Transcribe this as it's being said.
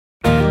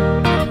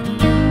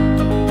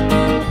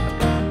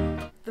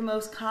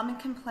most common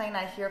complaint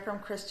I hear from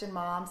Christian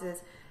moms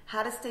is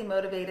how to stay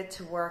motivated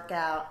to work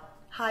out.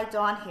 Hi,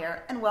 Dawn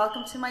here, and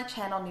welcome to my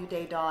channel, New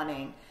Day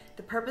Dawning.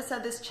 The purpose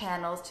of this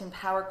channel is to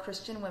empower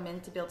Christian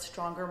women to build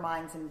stronger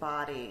minds and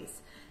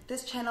bodies.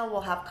 This channel will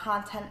have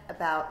content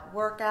about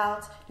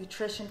workouts,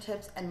 nutrition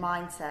tips, and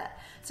mindset.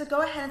 So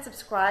go ahead and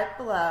subscribe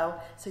below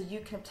so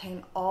you can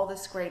obtain all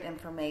this great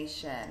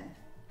information.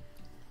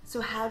 So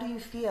how do you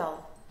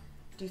feel?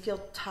 Do you feel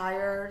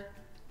tired,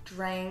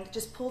 drained,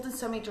 just pulled in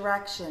so many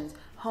directions,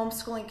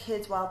 homeschooling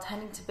kids while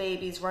tending to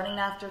babies, running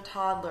after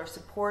toddlers,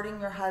 supporting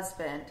your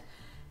husband?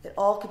 It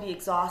all could be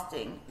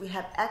exhausting. We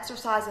have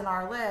exercise on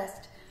our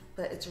list,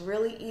 but it's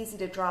really easy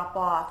to drop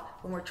off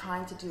when we're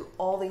trying to do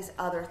all these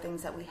other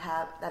things that we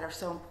have that are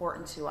so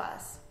important to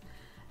us.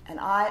 And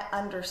I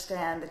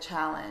understand the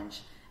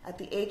challenge. At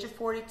the age of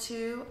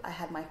 42, I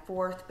had my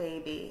fourth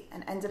baby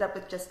and ended up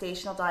with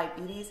gestational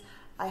diabetes.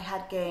 I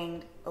had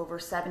gained over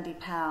 70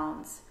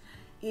 pounds.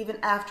 Even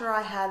after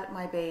I had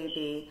my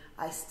baby,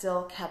 I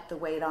still kept the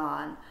weight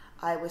on.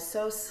 I was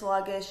so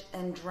sluggish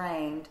and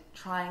drained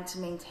trying to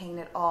maintain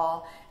it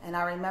all. And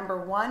I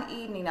remember one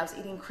evening I was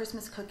eating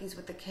Christmas cookies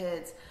with the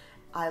kids.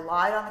 I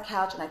lied on the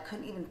couch and I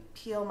couldn't even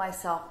peel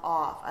myself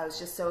off. I was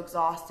just so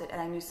exhausted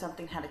and I knew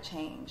something had to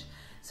change.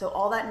 So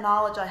all that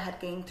knowledge I had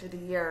gained through the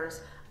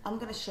years, I'm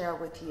going to share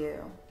with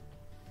you.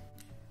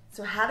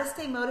 So how to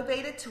stay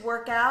motivated to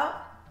work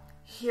out?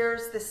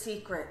 Here's the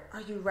secret.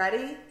 Are you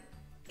ready?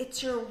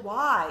 It's your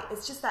why.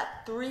 It's just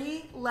that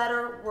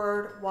three-letter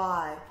word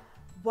why.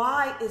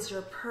 Why is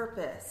your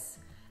purpose?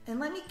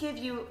 And let me give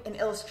you an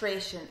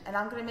illustration, and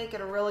I'm going to make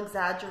it a real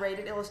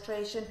exaggerated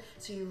illustration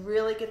so you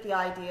really get the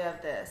idea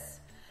of this.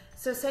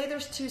 So say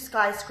there's two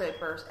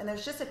skyscrapers, and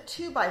there's just a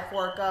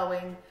 2x4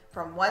 going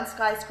from one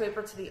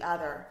skyscraper to the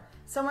other.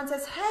 Someone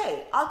says,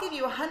 hey, I'll give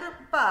you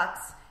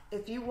 $100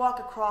 if you walk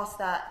across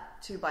that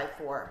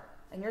 2x4.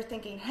 And you're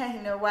thinking, hey,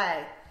 no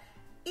way.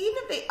 Even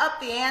if they up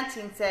the ante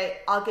and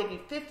say, I'll give you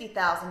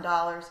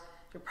 $50,000,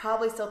 you're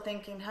probably still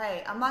thinking,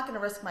 hey, I'm not going to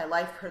risk my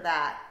life for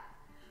that.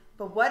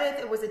 But what if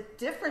it was a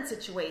different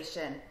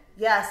situation?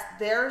 Yes,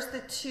 there's the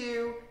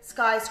two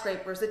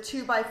skyscrapers, the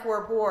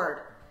 2x4 board.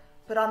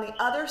 But on the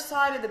other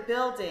side of the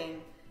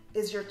building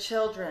is your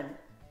children.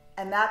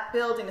 And that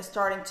building is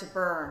starting to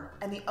burn.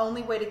 And the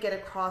only way to get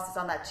across is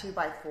on that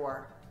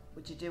 2x4.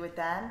 Would you do it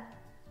then?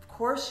 Of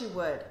course you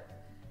would.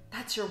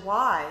 That's your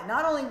why.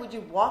 Not only would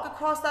you walk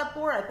across that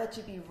board, I bet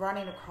you'd be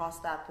running across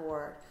that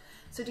board.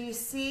 So do you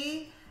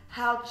see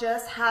how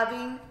just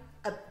having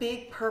a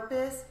big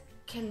purpose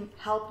can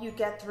help you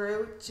get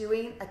through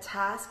doing a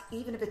task,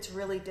 even if it's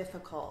really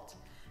difficult?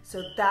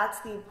 So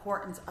that's the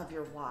importance of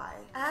your why.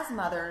 As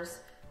mothers,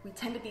 we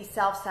tend to be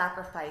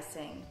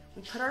self-sacrificing.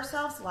 We put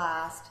ourselves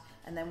last,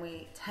 and then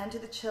we tend to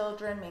the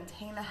children,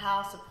 maintain the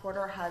house, support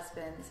our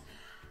husbands.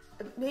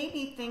 It made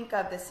me think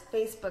of this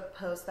Facebook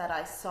post that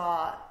I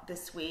saw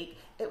this week.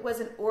 It was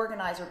an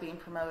organizer being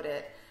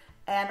promoted.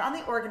 And on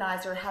the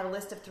organizer, it had a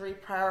list of 3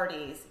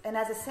 priorities. And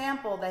as a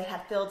sample, they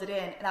had filled it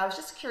in. And I was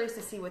just curious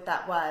to see what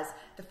that was.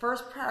 The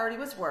first priority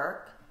was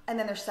work. And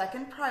then their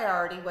second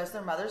priority was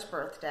their mother's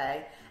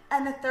birthday.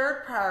 And the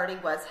third priority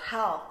was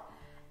health.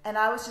 And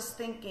I was just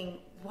thinking,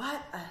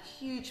 what a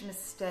huge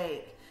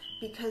mistake.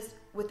 Because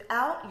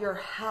without your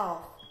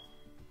health,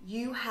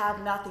 you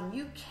have nothing.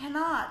 You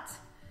cannot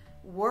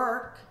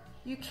work.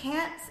 You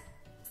can't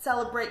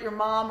celebrate your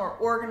mom or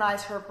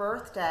organize her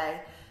birthday.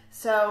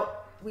 So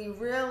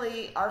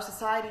our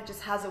society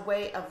just has a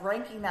way of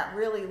ranking that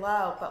really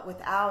low, but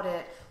without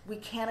it, we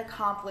can't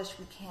accomplish,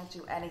 we can't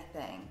do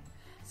anything.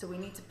 So we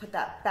need to put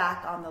that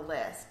back on the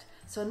list.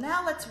 So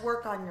now let's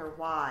work on your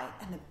why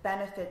and the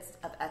benefits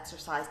of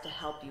exercise to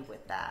help you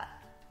with that.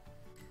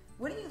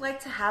 Wouldn't you like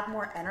to have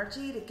more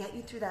energy to get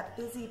you through that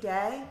busy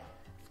day?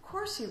 Of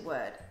course you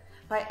would.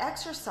 By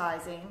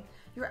exercising,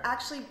 you're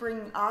actually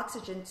bringing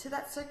oxygen to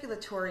that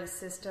circulatory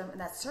system, and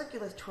that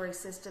circulatory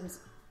system's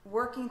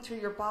working through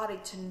your body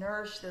to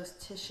nourish those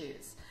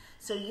tissues.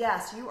 So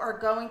yes, you are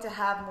going to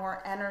have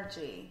more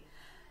energy.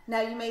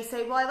 Now you may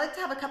say, well, I like to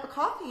have a cup of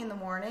coffee in the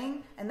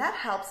morning, and that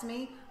helps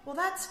me. Well,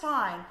 that's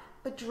fine,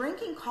 but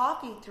drinking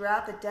coffee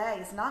throughout the day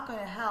is not going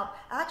to help.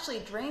 Actually,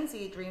 it drains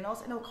the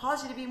adrenals, and it will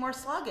cause you to be more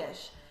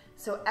sluggish.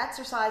 So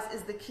exercise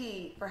is the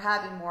key for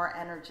having more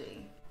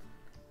energy.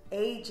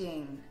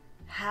 Aging.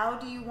 How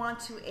do you want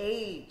to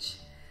age?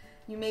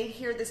 You may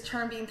hear this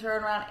term being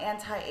thrown around,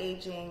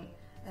 anti-aging.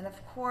 And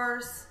of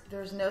course,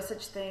 there's no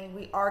such thing.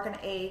 We are going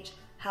to age.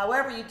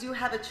 However, you do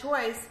have a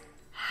choice.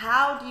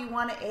 How do you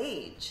want to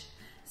age?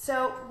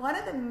 So one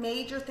of the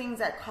major things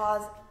that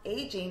cause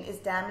aging is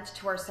damage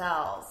to our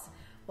cells.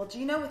 Well, do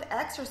you know with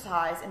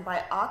exercise and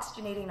by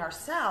oxygenating our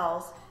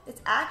cells,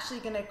 it's actually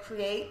going to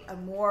create a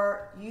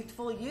more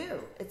youthful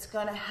you. It's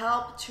going to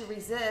help to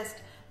resist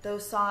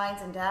those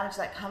signs and damage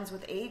that comes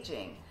with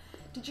aging.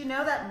 Did you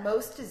know that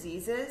most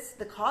diseases,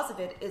 the cause of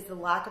it is the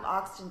lack of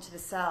oxygen to the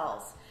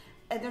cells?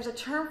 And there's a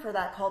term for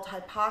that called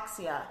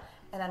hypoxia.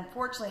 And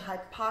unfortunately,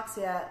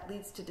 hypoxia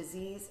leads to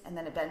disease and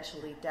then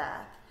eventually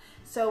death.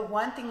 So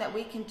one thing that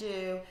we can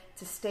do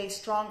to stay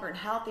stronger and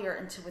healthier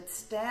and to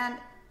withstand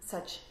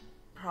such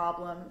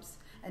problems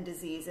and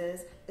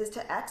diseases is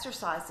to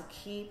exercise to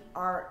keep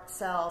our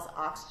cells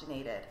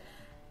oxygenated.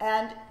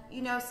 And,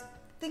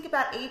 think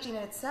about aging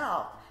in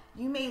itself.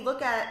 You may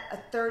look at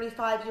a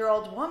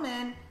 35-year-old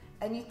woman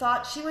and you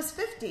thought she was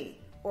 50.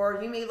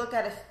 Or you may look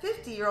at a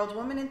 50-year-old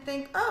woman and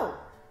think, oh,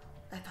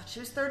 I thought she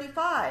was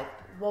 35.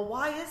 Well,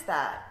 why is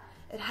that?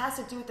 It has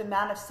to do with the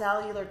amount of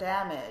cellular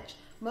damage.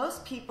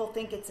 Most people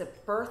think it's a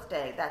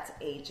birthday that's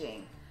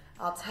aging.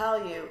 I'll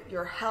tell you,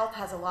 your health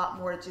has a lot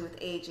more to do with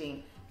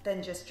aging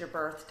than just your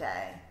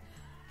birthday.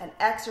 And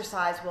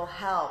exercise will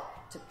help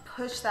to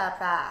push that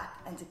back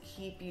and to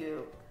keep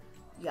you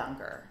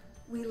younger.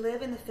 We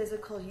live in the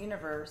physical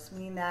universe,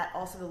 meaning that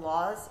also the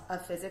laws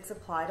of physics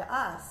apply to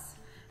us.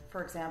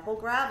 For example,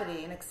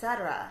 gravity and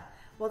etc.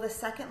 Well, the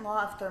second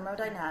law of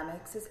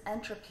thermodynamics is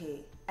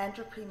entropy.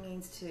 Entropy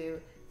means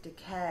to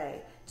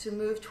decay, to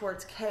move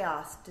towards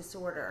chaos,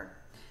 disorder.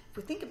 If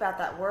we think about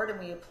that word and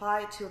we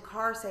apply it to a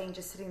car, saying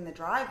just sitting in the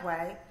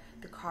driveway,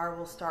 the car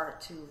will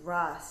start to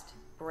rust,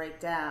 break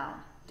down,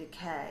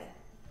 decay.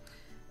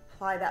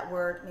 Apply that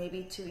word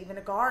maybe to even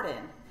a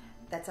garden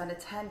that's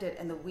unattended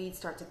and the weeds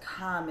start to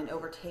come and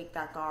overtake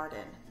that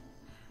garden.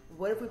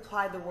 What if we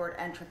applied the word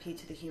entropy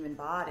to the human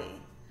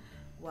body?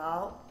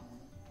 Well,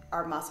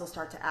 our muscles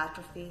start to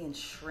atrophy and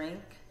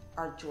shrink,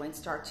 our joints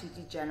start to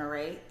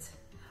degenerate,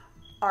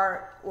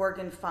 our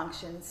organ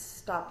functions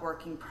stop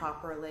working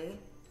properly.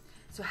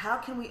 So how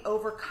can we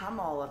overcome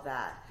all of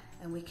that?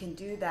 And we can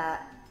do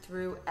that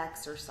through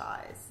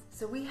exercise.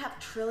 So we have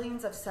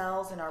trillions of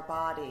cells in our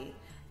body,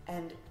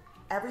 and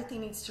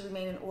everything needs to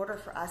remain in order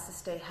for us to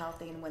stay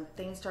healthy. And when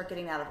things start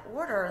getting out of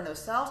order and those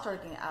cells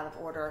start getting out of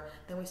order,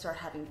 then we start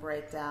having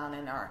breakdown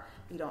and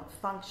we don't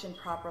function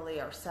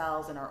properly, our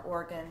cells and our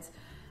organs.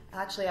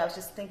 Actually, I was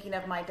just thinking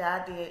of my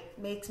dad. It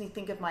makes me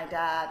think of my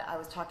dad. I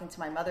was talking to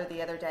my mother the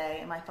other day,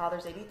 and my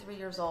father's 83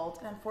 years old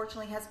and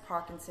unfortunately has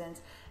Parkinson's,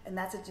 and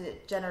that's a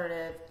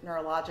degenerative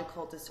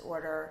neurological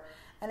disorder.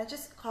 And it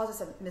just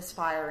causes a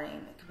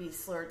misfiring. It could be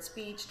slurred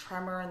speech,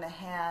 tremor in the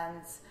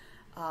hands,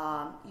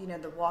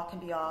 the walk can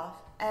be off.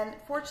 And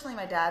fortunately,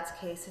 my dad's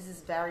case, his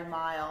is very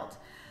mild,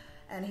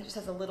 and he just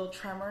has a little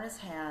tremor in his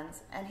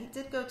hands. And he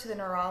did go to the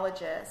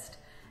neurologist.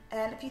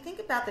 And if you think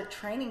about the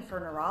training for a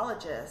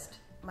neurologist,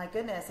 my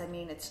goodness,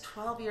 it's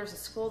 12 years of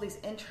school, these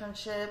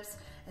internships,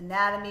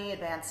 anatomy,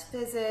 advanced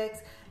physics,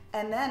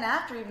 and then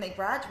after even they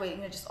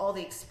graduate, just all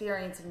the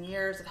experience and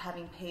years of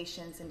having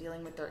patients and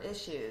dealing with their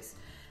issues.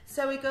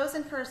 So he goes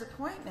in for his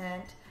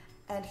appointment,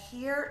 and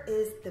here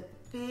is the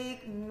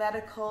big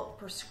medical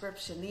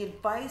prescription, the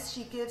advice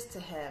she gives to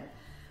him,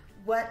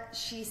 what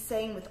she's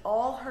saying with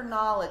all her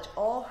knowledge,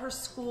 all her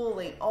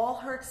schooling, all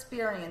her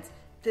experience.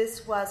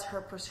 This was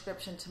her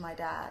prescription to my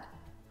dad.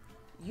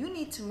 You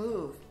need to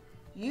move.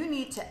 You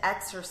need to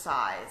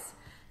exercise.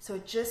 So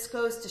it just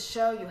goes to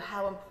show you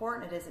how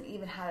important it is and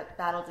even how to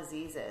battle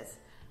diseases.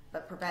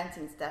 But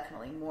preventing is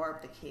definitely more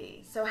of the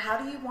key. So how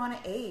do you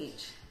want to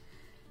age?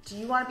 Do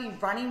you want to be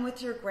running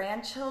with your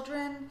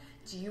grandchildren?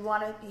 Do you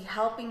want to be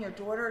helping your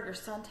daughter or your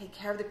son take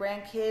care of the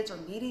grandkids or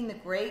meeting the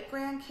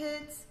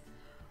great-grandkids?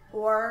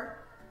 Or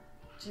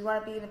do you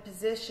want to be in a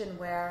position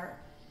where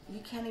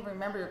you can't even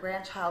remember your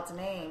grandchild's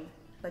name,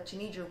 but you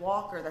need your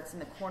walker that's in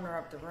the corner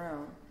of the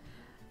room?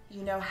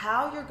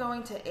 How you're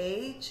going to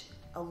age,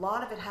 a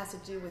lot of it has to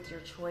do with your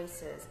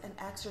choices, and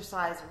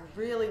exercise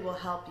really will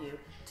help you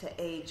to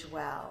age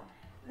well.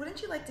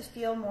 Wouldn't you like to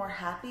feel more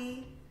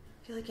happy?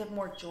 Feel like you have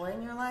more joy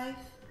in your life?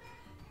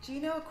 Do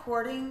you know,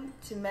 according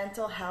to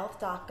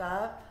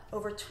mentalhealth.gov,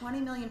 over 20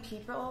 million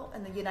people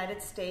in the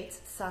United States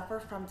suffer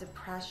from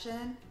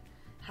depression?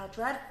 How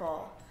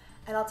dreadful.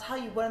 And I'll tell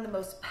you, one of the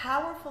most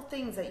powerful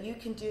things that you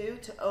can do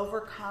to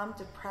overcome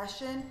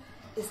depression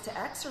is to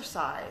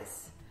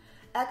exercise.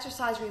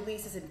 Exercise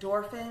releases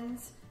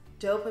endorphins,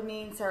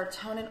 dopamine,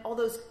 serotonin, all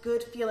those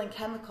good feeling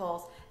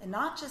chemicals. And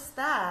not just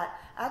that,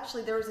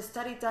 actually there was a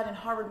study done in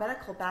Harvard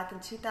Medical back in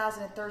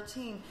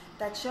 2013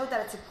 that showed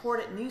that it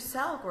supported new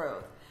cell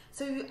growth.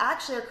 So you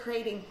actually are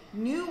creating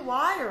new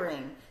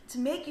wiring to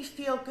make you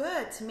feel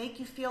good, to make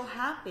you feel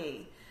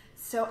happy.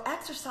 So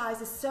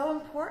exercise is so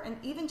important,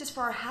 even just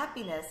for our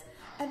happiness.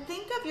 And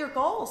think of your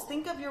goals,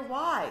 think of your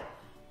why.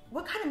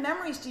 What kind of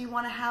memories do you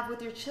want to have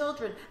with your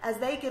children as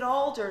they get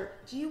older?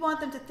 Do you want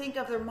them to think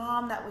of their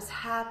mom that was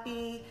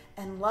happy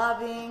and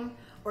loving?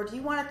 Or do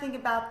you want to think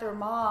about their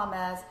mom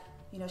as,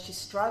 she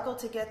struggled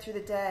to get through the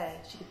day.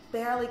 She could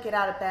barely get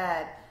out of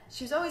bed.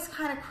 She was always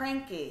kind of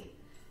cranky.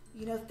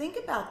 Think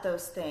about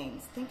those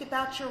things. Think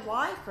about your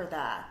why for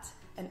that.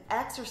 And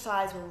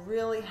exercise will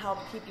really help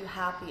keep you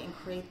happy and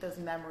create those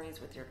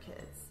memories with your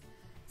kids.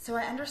 So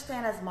I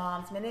understand as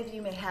moms, many of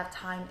you may have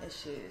time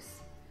issues.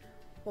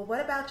 Well,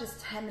 what about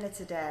just 10 minutes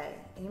a day?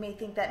 And you may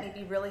think that may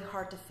be really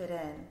hard to fit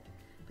in.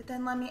 But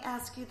then let me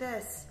ask you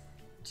this.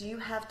 Do you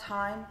have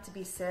time to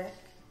be sick?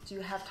 Do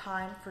you have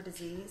time for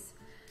disease?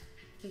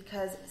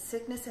 Because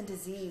sickness and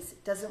disease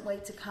doesn't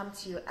wait to come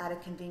to you at a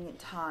convenient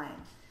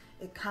time.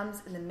 It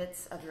comes in the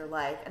midst of your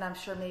life. And I'm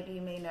sure maybe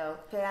you may know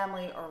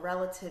family or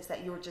relatives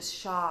that you were just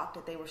shocked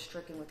that they were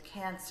stricken with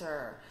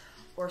cancer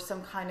or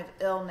some kind of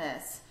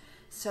illness.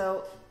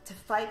 So to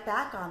fight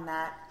back on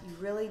that, you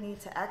really need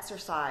to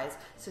exercise.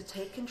 So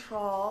take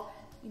control,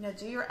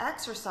 do your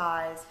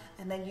exercise,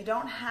 and then you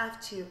don't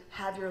have to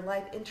have your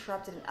life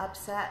interrupted and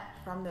upset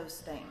from those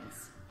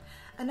things.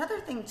 Another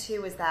thing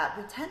too is that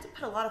we tend to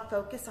put a lot of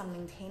focus on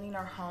maintaining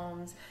our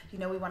homes. We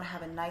want to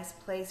have a nice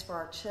place for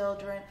our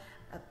children,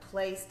 a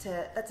place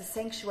that's a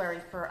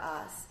sanctuary for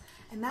us.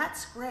 And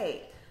that's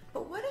great.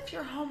 But what if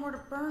your home were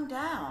to burn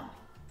down?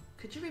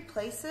 Could you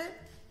replace it?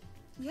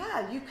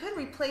 Yeah, you could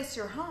replace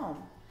your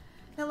home.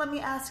 Now let me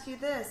ask you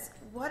this.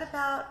 What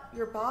about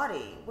your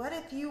body? What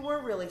if you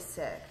were really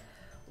sick?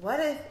 What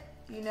if,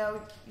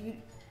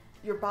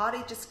 your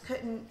body just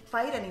couldn't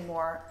fight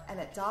anymore and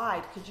it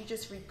died? Could you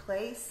just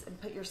replace and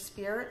put your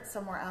spirit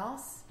somewhere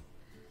else?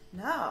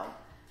 No.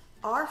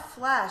 Our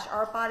flesh,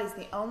 our body is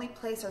the only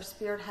place our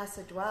spirit has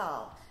to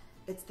dwell.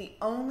 It's the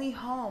only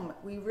home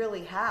we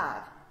really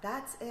have.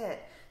 That's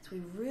it. So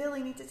we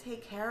really need to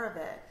take care of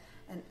it.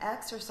 And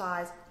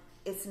exercise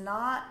is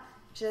not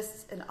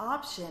just an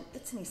option,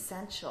 it's an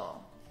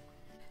essential.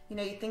 You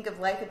think of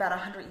life about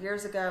 100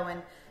 years ago,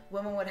 and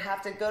women would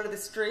have to go to the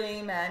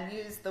stream and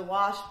use the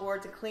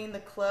washboard to clean the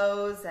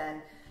clothes,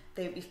 and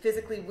they'd be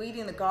physically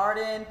weeding the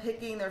garden,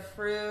 picking their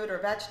fruit or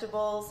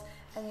vegetables.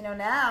 And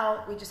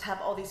now we just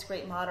have all these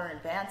great modern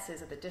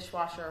advances of the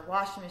dishwasher,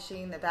 washing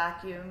machine, the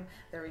vacuum,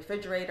 the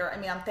refrigerator.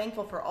 I'm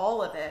thankful for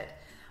all of it.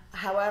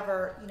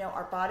 However,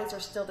 our bodies are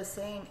still the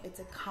same. It's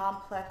a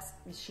complex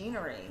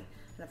machinery.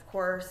 And of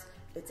course,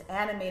 it's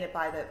animated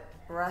by the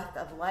breath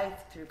of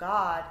life through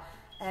God.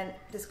 And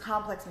this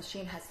complex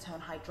machine has its own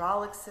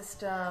hydraulic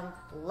system,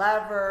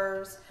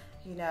 levers,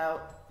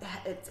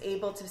 it's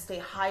able to stay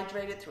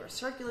hydrated through a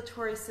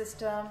circulatory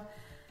system.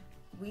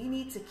 We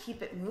need to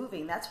keep it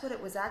moving. That's what it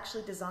was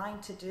actually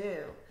designed to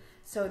do.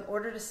 So in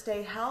order to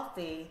stay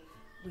healthy,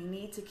 we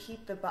need to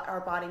keep our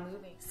body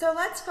moving. So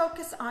let's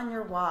focus on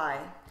your why.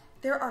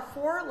 There are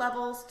 4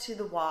 levels to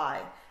the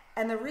why.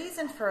 And the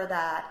reason for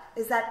that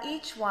is that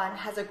each one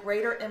has a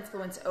greater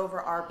influence over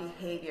our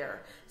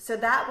behavior. So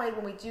that way,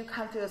 when we do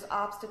come through those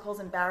obstacles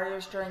and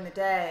barriers during the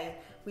day,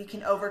 we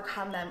can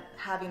overcome them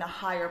having a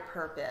higher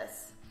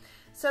purpose.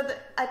 So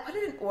I put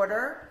it in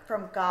order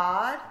from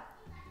God,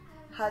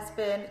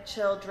 husband,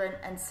 children,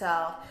 and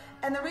self.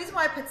 And the reason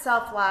why I put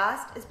self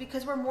last is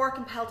because we're more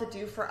compelled to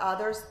do for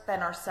others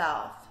than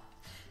ourselves.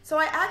 So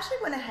I actually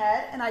went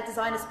ahead and I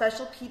designed a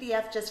special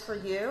PDF just for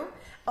you.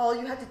 All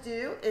you have to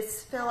do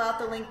is fill out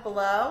the link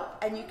below,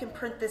 and you can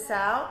print this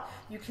out.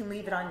 You can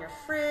leave it on your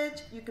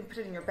fridge. You can put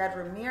it in your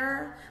bedroom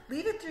mirror.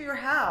 Leave it through your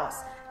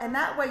house. And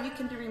that way you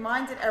can be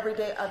reminded every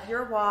day of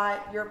your why,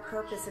 your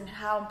purpose, and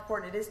how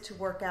important it is to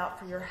work out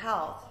for your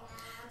health.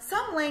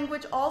 Some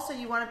language also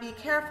you want to be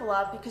careful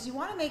of, because you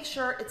want to make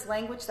sure it's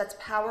language that's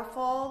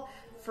powerful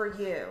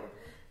for you.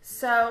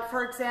 So,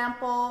 for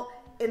example,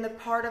 in the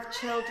part of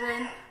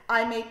children,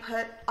 I may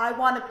put, I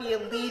want to be a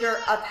leader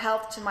of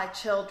health to my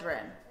children.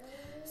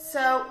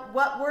 So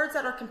what words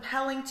that are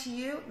compelling to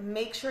you,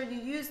 make sure you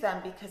use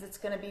them, because it's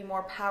going to be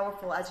more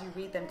powerful as you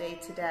read them day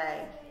to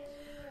day.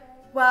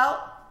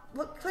 Well,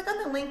 click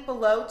on the link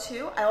below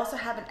too. I also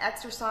have an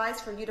exercise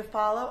for you to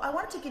follow. I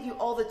wanted to give you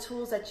all the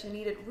tools that you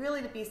needed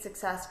really to be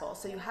successful.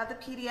 So you have the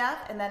PDF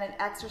and then an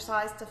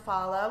exercise to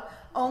follow.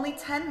 Only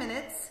 10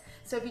 minutes.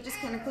 So if you just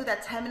can include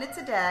that 10 minutes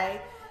a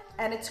day,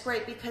 and it's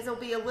great because it'll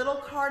be a little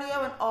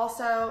cardio and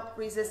also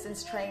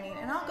resistance training.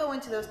 And I'll go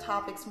into those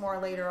topics more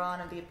later on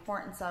and the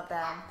importance of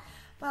them.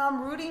 But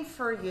I'm rooting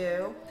for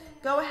you.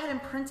 Go ahead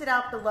and print it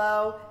out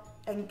below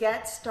and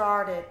get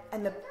started,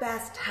 and the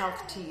best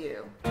health to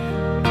you.